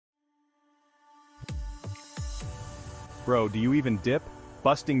Bro, do you even dip?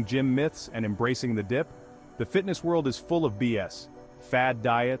 Busting gym myths and embracing the dip? The fitness world is full of BS. Fad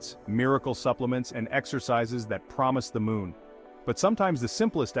diets, miracle supplements, and exercises that promise the moon. But sometimes the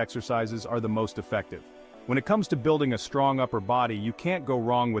simplest exercises are the most effective. When it comes to building a strong upper body, you can't go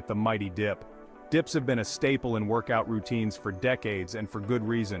wrong with the mighty dip. Dips have been a staple in workout routines for decades, and for good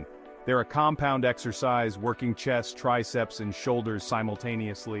reason. They're a compound exercise working chest, triceps, and shoulders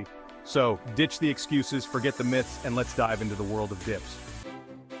simultaneously. So, ditch the excuses, forget the myths, and let's dive into the world of dips.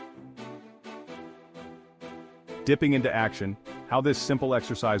 Dipping into action, how this simple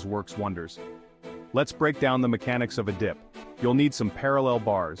exercise works wonders. Let's break down the mechanics of a dip. You'll need some parallel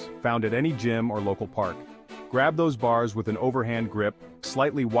bars, found at any gym or local park. Grab those bars with an overhand grip,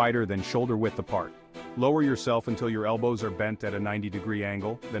 slightly wider than shoulder width apart. Lower yourself until your elbows are bent at a 90-degree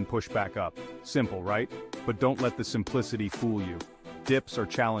angle, then push back up. Simple, right? But don't let the simplicity fool you. Dips are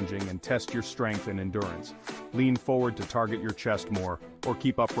challenging and test your strength and endurance. Lean forward to target your chest more, or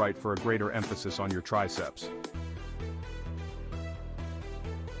keep upright for a greater emphasis on your triceps.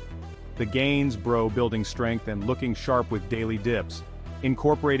 The gains, bro, building strength and looking sharp with daily dips.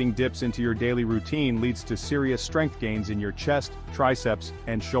 Incorporating dips into your daily routine leads to serious strength gains in your chest, triceps,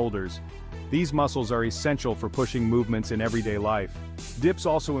 and shoulders. These muscles are essential for pushing movements in everyday life. Dips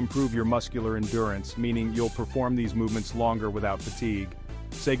also improve your muscular endurance, meaning you'll perform these movements longer without fatigue.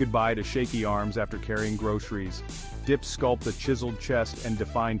 Say goodbye to shaky arms after carrying groceries. Dips sculpt a chiseled chest and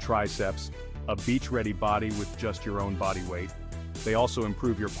defined triceps, a beach-ready body with just your own body weight. They also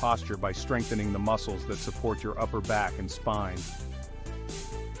improve your posture by strengthening the muscles that support your upper back and spine.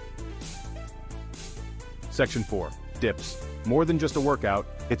 Section 4. Dips. More than just a workout,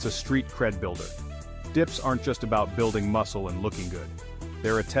 it's a street cred builder. Dips aren't just about building muscle and looking good.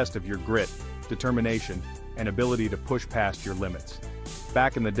 They're a test of your grit, determination, and ability to push past your limits.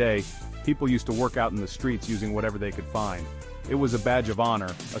 Back in the day, people used to work out in the streets using whatever they could find. It was a badge of honor,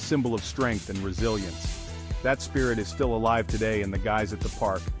 a symbol of strength and resilience. That spirit is still alive today in the guys at the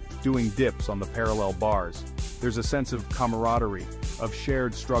park, doing dips on the parallel bars. There's a sense of camaraderie, of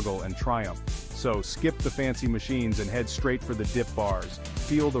shared struggle and triumph. So skip the fancy machines and head straight for the dip bars.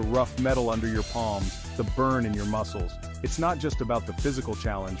 Feel the rough metal under your palms, the burn in your muscles. It's not just about the physical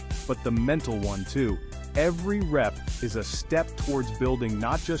challenge, but the mental one too. Every rep is a step towards building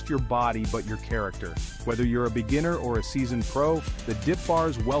not just your body but your character. Whether you're a beginner or a seasoned pro, the dip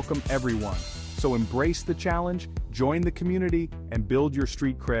bars welcome everyone. So embrace the challenge, join the community, and build your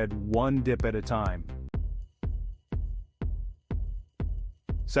street cred one dip at a time.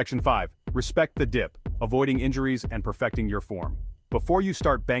 Section 5. Respect the dip, avoiding injuries and perfecting your form. Before you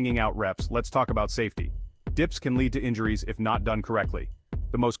start banging out reps, let's talk about safety. Dips can lead to injuries if not done correctly.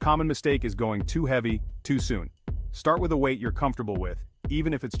 The most common mistake is going too heavy, too soon. Start with a weight you're comfortable with,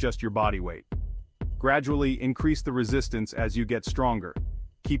 even if it's just your body weight. Gradually increase the resistance as you get stronger.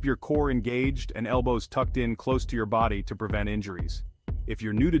 Keep your core engaged and elbows tucked in close to your body to prevent injuries. If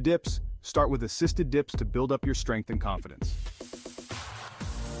you're new to dips, start with assisted dips to build up your strength and confidence.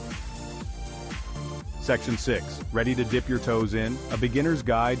 Section 6. Ready to dip your toes in? A beginner's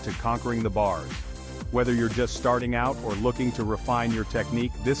guide to conquering the bars. Whether you're just starting out or looking to refine your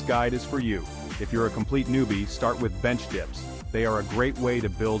technique, this guide is for you. If you're a complete newbie, start with bench dips. They are a great way to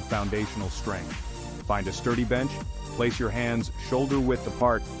build foundational strength. Find a sturdy bench, place your hands shoulder width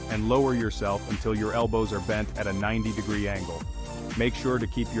apart, and lower yourself until your elbows are bent at a 90-degree angle. Make sure to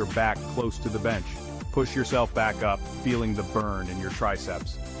keep your back close to the bench. Push yourself back up, feeling the burn in your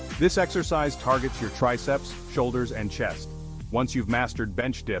triceps. This exercise targets your triceps, shoulders, and chest. Once you've mastered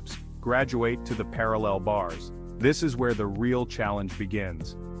bench dips, graduate to the parallel bars. This is where the real challenge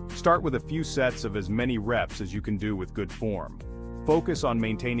begins. Start with a few sets of as many reps as you can do with good form. Focus on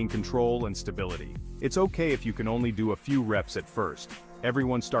maintaining control and stability. It's okay if you can only do a few reps at first.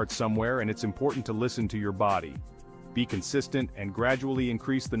 Everyone starts somewhere, and it's important to listen to your body. Be consistent and gradually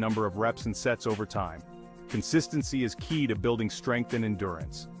increase the number of reps and sets over time. Consistency is key to building strength and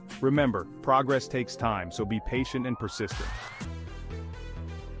endurance. Remember, progress takes time, so be patient and persistent.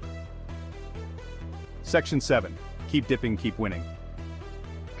 Section 7. Keep dipping, keep winning.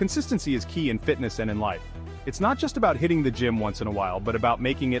 Consistency is key in fitness and in life. It's not just about hitting the gym once in a while, but about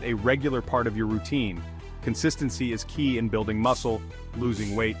making it a regular part of your routine. Consistency is key in building muscle,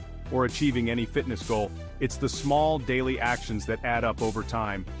 losing weight, or achieving any fitness goal. It's the small daily actions that add up over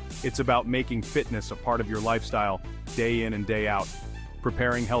time. It's about making fitness a part of your lifestyle, day in and day out.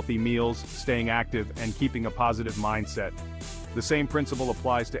 Preparing healthy meals, staying active, and keeping a positive mindset. The same principle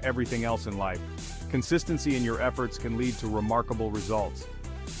applies to everything else in life. Consistency in your efforts can lead to remarkable results.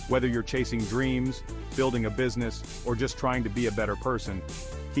 Whether you're chasing dreams, building a business, or just trying to be a better person,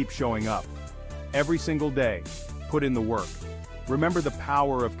 keep showing up. Every single day, put in the work. Remember the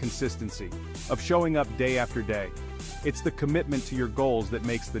power of consistency, of showing up day after day. It's the commitment to your goals that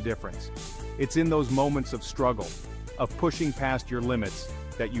makes the difference. It's in those moments of struggle, of pushing past your limits,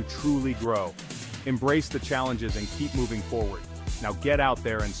 that you truly grow. Embrace the challenges and keep moving forward. Now get out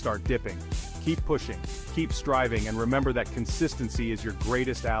there and start dipping. Keep pushing, keep striving, and remember that consistency is your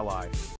greatest ally.